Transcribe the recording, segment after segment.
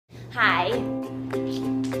Hi.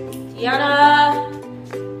 Tiana.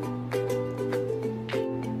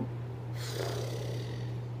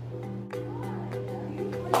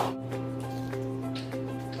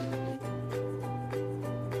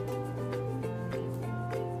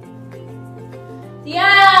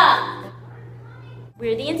 Tiana.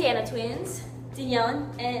 We're the theinzanotwins. Danielle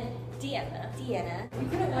and Deanna. You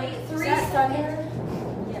couldn't wait 3 that seconds.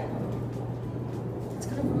 Yeah. It's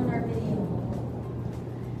gonna ruin our video.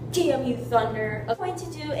 Damn you, Thunder. I'm going to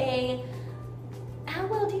do a how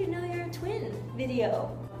well do you know your twin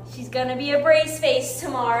video. She's gonna be a brace face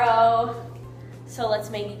tomorrow. So let's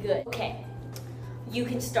make it good. Okay, you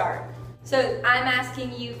can start. So I'm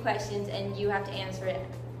asking you questions and you have to answer it.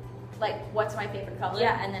 Like, what's my favorite color?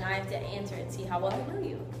 Yeah, and then I have to answer it and see how well I know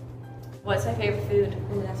you. What's my favorite food?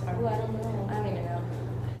 Ooh, that's hard. Ooh, I don't know. I don't even know.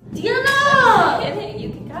 Diana! I'm kidding. You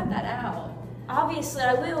can cut that out. Obviously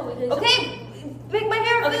I will because Okay, pick my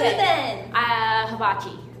favorite food then.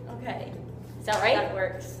 Hibachi. Okay. Is that right? That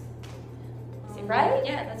works. Is it right?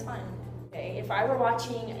 Yeah, that's fine. Okay, if I were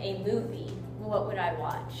watching a movie, what would I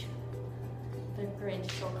watch? The Grinch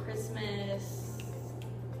for Christmas.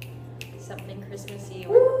 Something Christmassy.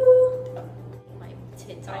 Woo! Oh, my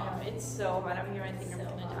tits I off. know. It's so hot. I'm here. I think I'm So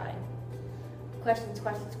gonna hot. die. Questions.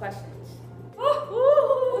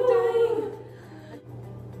 Oh, I'm dying.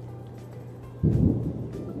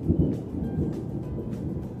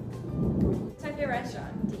 What's my favorite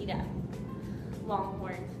restaurant to eat at?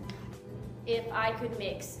 Longhorn. If I could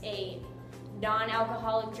mix a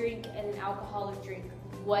non-alcoholic drink and an alcoholic drink,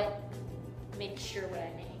 what mixture would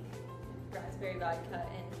I make? Raspberry vodka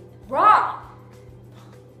and Wrong!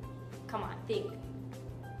 Come on, think.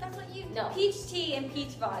 that's what you No. peach tea and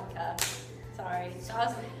peach vodka. Sorry. So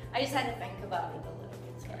I just had to think about it a little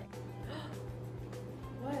bit. Sorry.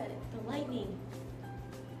 What? The lightning.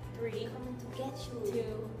 3, Coming to get you.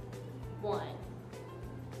 2, 1.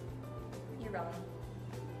 You're wrong.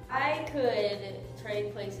 I could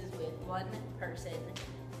trade places with one person.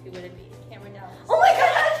 Who would it be? Cameron Dallas. Oh my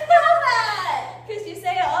god, I didn't know that! Because you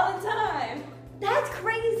say it all the time. That's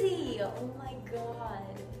crazy! Oh my god.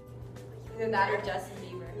 Either that or Justin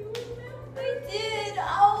Bieber. I did!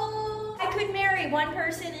 Oh! I could marry one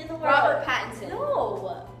person in the world. Robert Pattinson.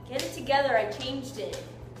 No! Get it together, I changed it.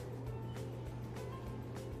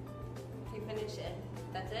 You finish it.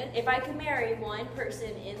 That's it? If I could marry one person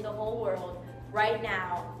in the whole world right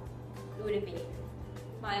now, who would it be?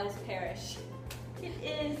 Miles Parrish. It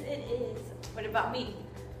is. What about me?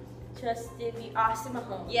 Justin Bieber. Austin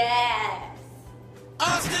Mahomes. Yes.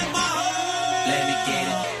 Austin Mahomes. Let me get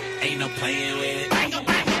it. Ain't no playing with it.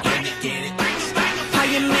 Let me get it. How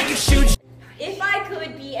you make it shoot? If I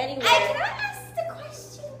could be anywhere. Hey, can I ask the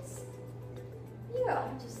questions? Yeah,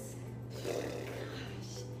 I'm just.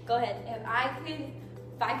 Go ahead. If I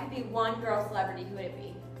could be one girl celebrity, who would it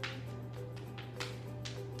be?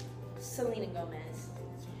 Selena Gomez.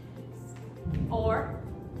 Or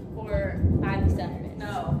Miley Cyrus.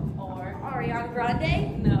 no. Or Ariana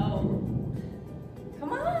Grande? no.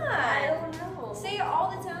 Come on. I don't know. Say it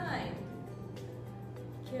all the time.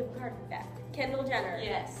 Kim Kardashian. Kendall Jenner.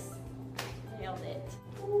 Yes. Nailed it.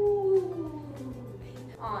 Ooh.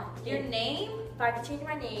 On. Your name? If I could change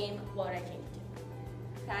my name, what would I change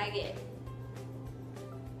it Tag it. to?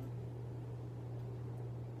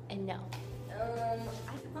 And no. I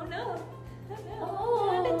don't know.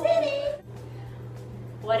 Oh. The titty.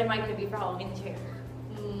 What am I going to be for Halloween this year?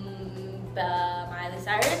 Miley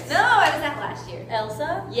Cyrus? No, I was at last year.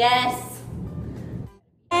 Elsa? Yes.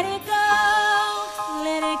 Let it go,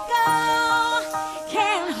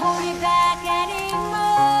 can't hold it back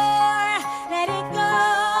anymore. Let it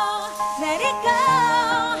go,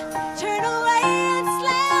 turn away and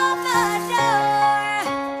slam the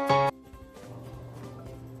door.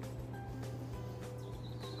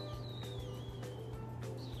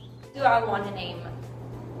 Do I want to name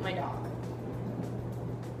my dog?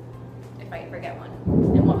 If I forget one.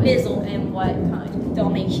 And what Bizzle. And what kind?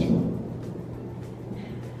 Dalmatian.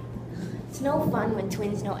 It's no fun when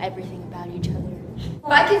twins know everything about each other. If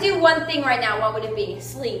I could do one thing right now, what would it be?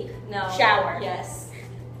 Sleep. No. Shower. Yes.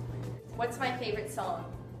 What's my favorite song?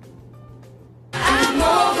 I'm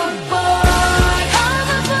overboard,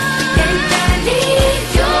 and I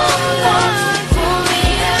need your love. Pull me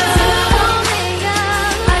up,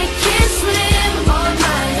 I can't swim on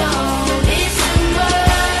my own. It's too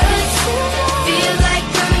much, feel like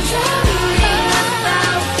I'm drowning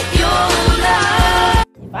without your love.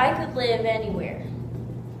 If I could live anywhere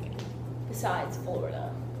besides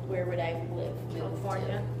Florida, where would I live?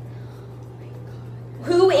 California.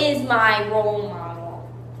 Who is my role model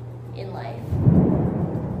in life?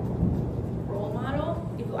 Role model?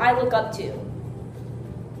 Who who I look up to.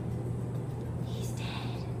 He's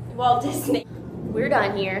dead. Walt Disney. We're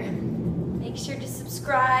done here. Make sure to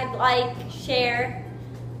subscribe, like, share,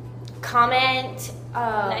 Comment.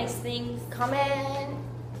 nice things. Comment.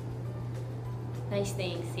 Nice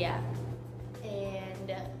things, yeah.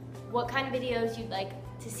 And what kind of videos you'd like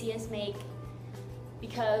to see us make,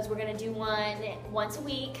 because we're gonna do one once a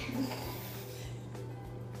week.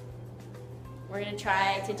 We're gonna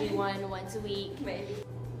try to do one once a week. Maybe.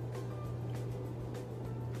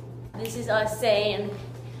 This is us saying,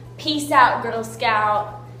 peace out, Girl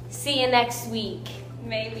Scout. See you next week.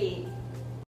 Maybe.